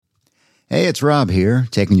Hey, it's Rob here,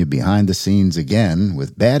 taking you behind the scenes again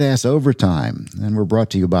with Badass Overtime. And we're brought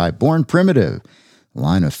to you by Born Primitive, a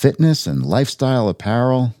line of fitness and lifestyle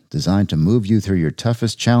apparel designed to move you through your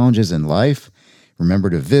toughest challenges in life. Remember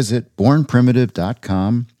to visit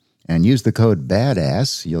bornprimitive.com and use the code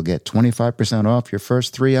BADASS. You'll get 25% off your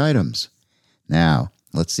first 3 items. Now,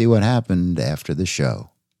 let's see what happened after the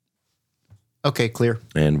show. Okay, clear.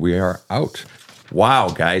 And we are out.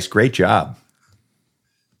 Wow, guys, great job.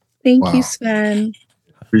 Thank you, Sven.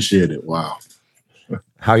 Appreciate it. Wow.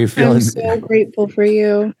 How are you feeling? I'm so grateful for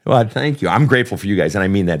you. Well, thank you. I'm grateful for you guys, and I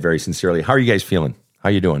mean that very sincerely. How are you guys feeling? How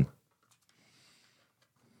are you doing?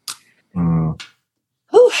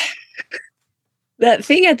 That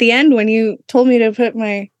thing at the end when you told me to put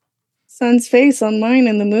my son's face on mine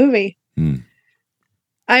in the movie.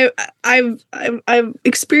 I've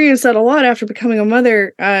experienced that a lot after becoming a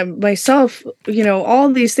mother myself. You know,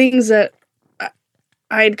 all these things that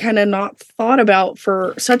I'd kind of not thought about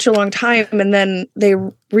for such a long time, and then they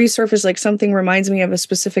resurface, like something reminds me of a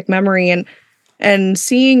specific memory, and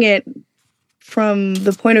seeing it from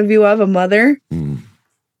the point of view of a mother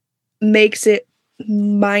makes it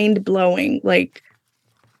mind-blowing, like,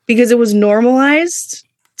 because it was normalized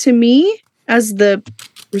to me as the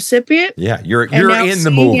recipient. Yeah, you're in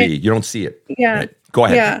the movie. You don't see it. Yeah. Right. Go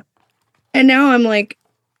ahead. Yeah. And now I'm like,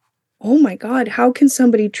 oh my God, how can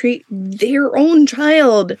somebody treat their own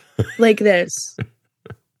child like this?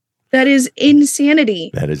 That is insanity.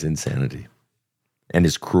 That is insanity. And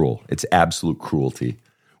it's cruel. It's absolute cruelty.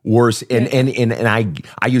 Worse, and I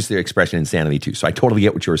use the expression insanity too, so I totally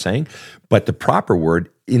get what you were saying. But the proper word,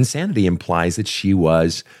 insanity, implies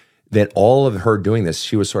that all of her doing this,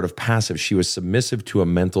 she was sort of passive. She was submissive to a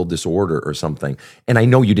mental disorder or something. And I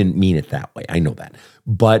know you didn't mean it that way. I know that.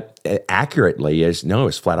 But accurately it's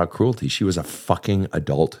flat out cruelty. She was a fucking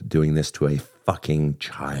adult doing this to a fucking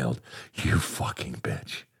child. You fucking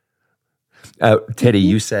bitch. Teddy,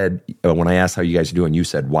 you said, when I asked how you guys are doing, you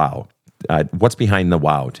said, wow. What's behind the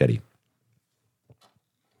wow, Teddy?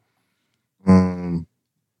 You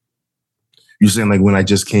saying like when I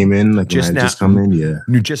just came in, like just when now, I just come in? Yeah.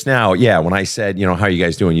 Just now, yeah. When I said, how are you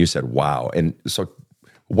guys doing? You said, wow. And so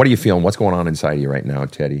what are you feeling? What's going on inside of you right now,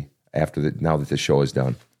 Teddy, now that the show is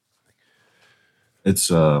done?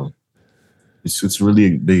 It's really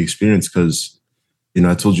a big experience because,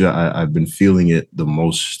 I told you I've been feeling it the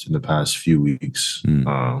most in the past few weeks,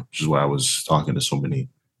 which is why I was talking to so many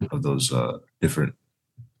of those different,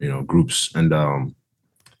 groups. And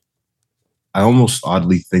I almost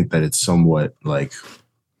oddly think that it's somewhat like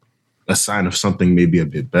a sign of something maybe a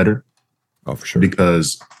bit better. Oh, for sure.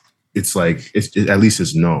 Because it's like, at least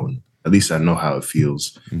it's known. At least I know how it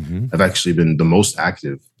feels. Mm-hmm. I've actually been the most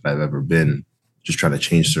active I've ever been, just trying to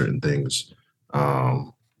change certain things. I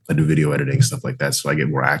do video editing, stuff like that. So I get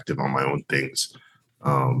more active on my own things.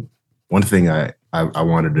 One thing I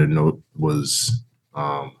wanted to note was,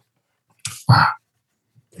 wow, I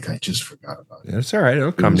think I just forgot about it. That's all right.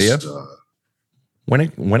 It'll come to you.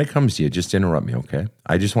 When it comes to you, just interrupt me, okay?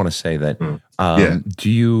 I just want to say that, do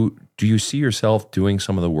you see yourself doing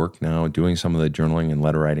some of the work now, doing some of the journaling and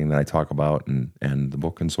letter writing that I talk about and the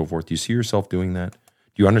book and so forth? Do you see yourself doing that?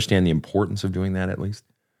 Do you understand the importance of doing that at least?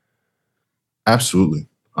 Absolutely.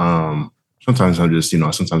 Sometimes I'm just,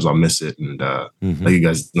 sometimes I'll miss it. And like you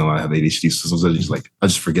guys know, I have ADHD. So sometimes I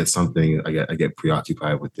just forget something. I get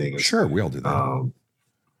preoccupied with things. Sure, we all do that.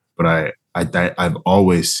 But I've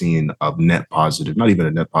always seen a net positive, not even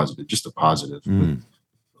a net positive, just a positive.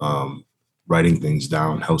 Writing things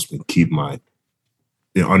down helps me keep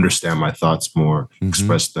understand my thoughts more,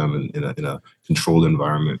 express them in a controlled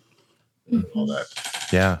environment, and all that.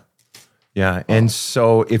 Yeah. Yeah. And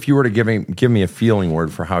so if you were to give me a feeling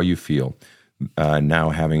word for how you feel now,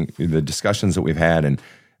 having the discussions that we've had and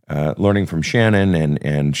learning from Shannon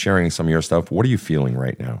and sharing some of your stuff, what are you feeling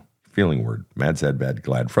right now? Feeling word: mad, sad, bad,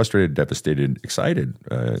 glad, frustrated, devastated, excited,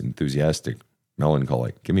 enthusiastic,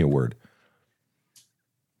 melancholy. Give me a word.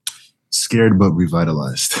 Scared but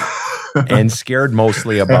revitalized. And scared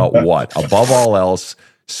mostly about what? Above all else,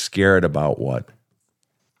 scared about what?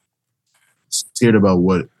 Scared about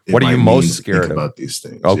what? What are you most scared about these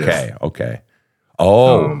things? Okay, yeah. Okay.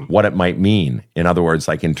 Oh, what it might mean. In other words,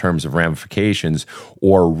 like in terms of ramifications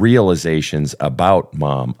or realizations about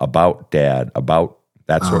mom, about dad, about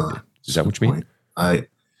that sort of. Is that what you mean?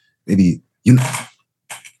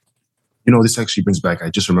 This actually brings back, I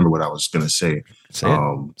just remember what I was going to say. Say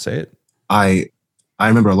it. I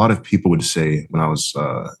remember a lot of people would say when I was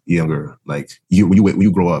younger, like when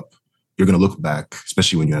you grow up, you're going to look back,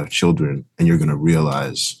 especially when you have children, and you're going to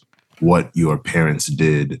realize what your parents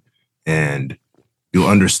did, and you'll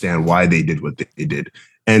understand why they did what they did.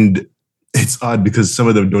 And it's odd because some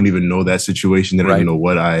of them don't even know that situation. They don't even know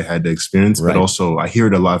what I had to experience. But also I hear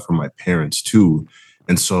it a lot from my parents too.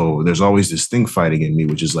 And so there's always this thing fighting in me,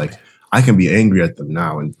 which is like, I can be angry at them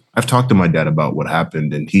now. And I've talked to my dad about what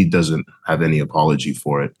happened and he doesn't have any apology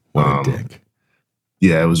for it. What a dick.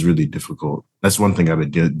 Yeah, it was really difficult. That's one thing I've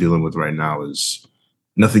been dealing with right now is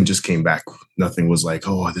nothing just came back. Nothing was like,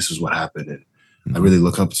 oh, this is what happened. And I really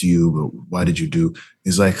look up to you, but why did you do?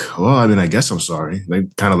 He's like, well, I mean, I guess I'm sorry.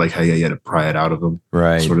 Like, kind of like how you had to pry it out of him,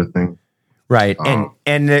 sort of thing. Right.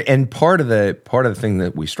 And part of the thing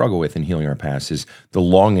that we struggle with in healing our past is the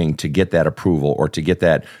longing to get that approval or to get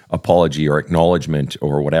that apology or acknowledgement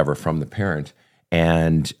or whatever from the parent.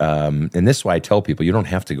 And this is why I tell people you don't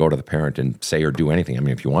have to go to the parent and say or do anything. I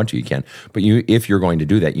mean, if you want to, you can. But if you're going to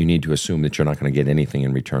do that, you need to assume that you're not going to get anything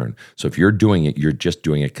in return. So if you're doing it, you're just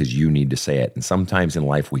doing it because you need to say it. And sometimes in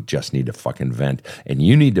life, we just need to fucking vent. And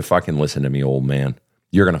you need to fucking listen to me, old man.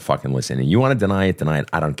 You're going to fucking listen. And you want to deny it, deny it.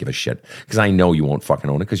 I don't give a shit. Because I know you won't fucking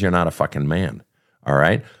own it because you're not a fucking man. All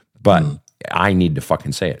right? But I need to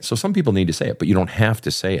fucking say it. So some people need to say it, but you don't have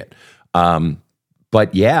to say it.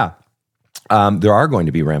 But yeah. There are going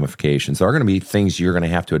to be ramifications. There are going to be things you're going to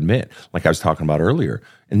have to admit, like I was talking about earlier.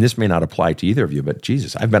 And this may not apply to either of you, but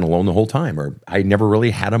Jesus, I've been alone the whole time, or I never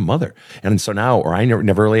really had a mother. And so now, or I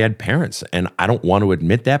never really had parents. And I don't want to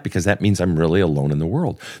admit that because that means I'm really alone in the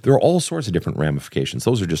world. There are all sorts of different ramifications.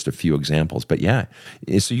 Those are just a few examples. But yeah,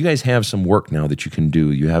 so you guys have some work now that you can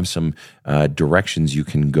do. You have some directions you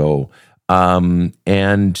can go. I want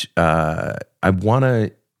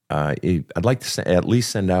to, I'd like to at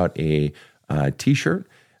least send out a T-shirt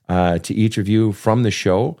to each of you from the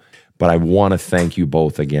show, but I want to thank you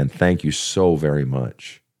both again. Thank you so very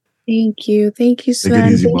much. Thank you, Sven.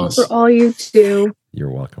 Thank you for all you do. You're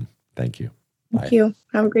welcome. Thank you. Thank you.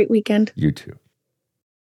 Have a great weekend. You too.